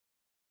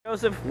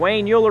Joseph,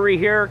 Wayne Ulery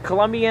here,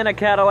 Columbiana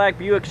Cadillac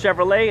Buick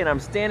Chevrolet, and I'm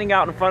standing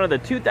out in front of the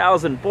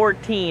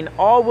 2014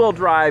 all-wheel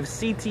drive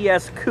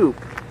CTS Coupe.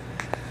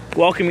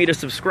 Welcome you to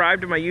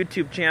subscribe to my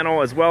YouTube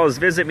channel as well as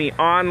visit me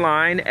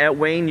online at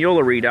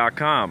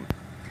wayneulery.com.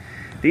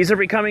 These are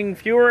becoming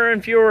fewer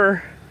and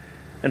fewer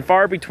and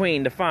far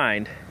between to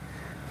find.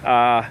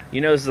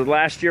 You know, this is the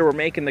last year we're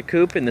making the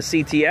Coupe in the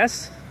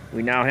CTS.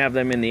 We now have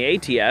them in the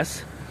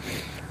ATS.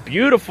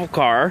 Beautiful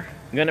car.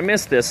 I'm gonna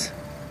miss this.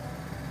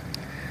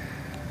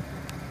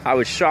 I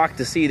was shocked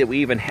to see that we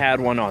even had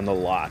one on the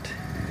lot.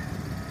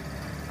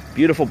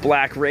 Beautiful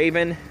black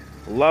Raven.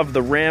 Love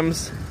the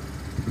rims.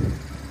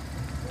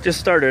 Just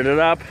started it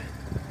up.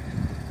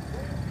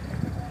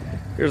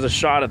 Here's a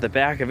shot at the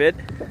back of it.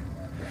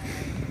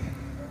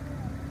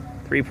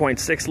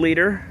 3.6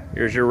 liter.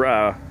 Here's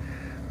your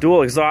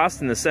dual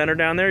exhaust in the center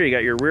down there. You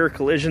got your rear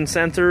collision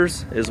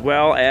sensors as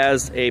well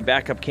as a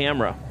backup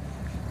camera.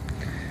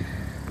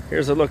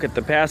 Here's a look at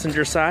the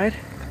passenger side.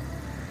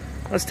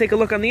 Let's take a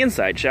look on the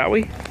inside, shall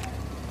we?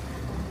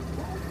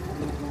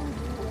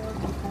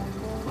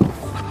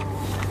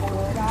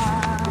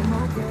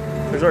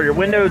 There's all your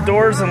window,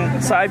 doors,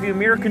 and side view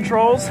mirror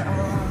controls. We're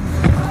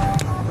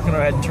gonna go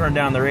ahead and turn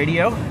down the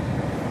radio.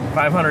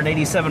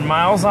 587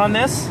 miles on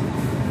this.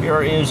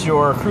 Here is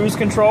your cruise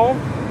control,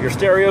 your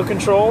stereo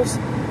controls.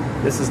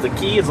 This is the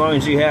key as long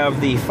as you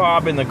have the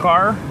fob in the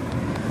car.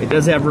 It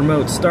does have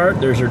remote start.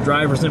 There's your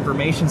driver's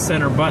information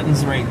center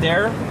buttons right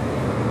there.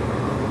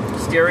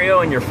 Stereo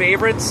and your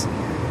favorites.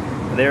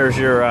 There's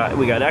your,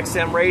 we got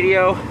XM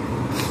radio,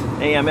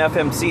 AM,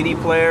 FM, CD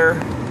player.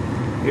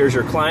 Here's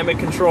your climate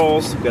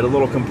controls. You've got a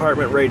little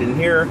compartment right in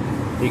here.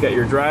 You got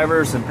your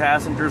drivers and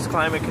passengers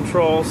climate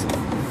controls.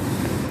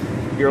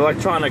 Your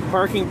electronic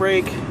parking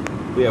brake.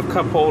 We have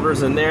cup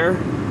holders in there.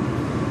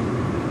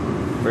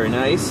 Very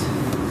nice.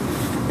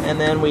 And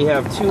then we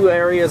have two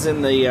areas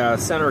in the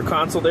center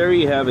console there.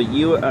 You have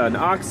an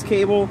aux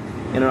cable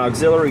and an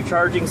auxiliary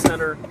charging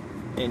center.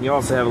 And you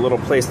also have a little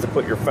place to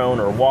put your phone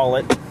or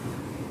wallet.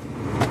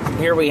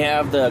 Here we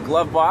have the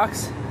glove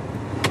box.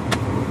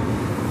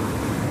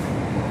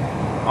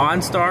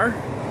 OnStar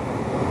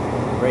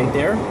right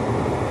there.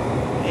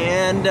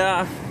 And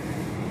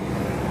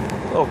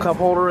little cup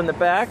holder in the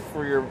back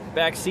for your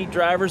back seat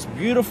drivers.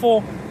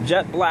 Beautiful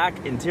jet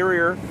black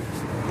interior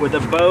with a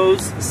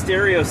Bose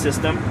stereo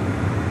system.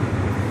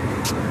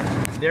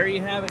 There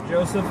you have it,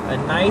 Joseph. A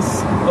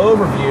nice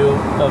overview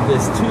of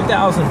this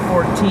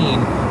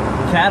 2014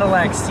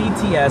 Cadillac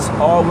CTS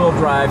all-wheel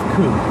drive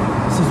coupe.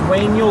 This is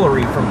Wayne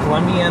Ulery from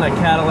Columbiana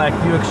Cadillac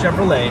Buick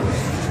Chevrolet.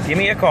 Give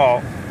me a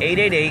call,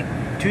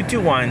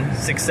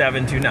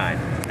 888-221-6729.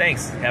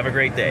 Thanks. Have a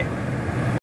great day.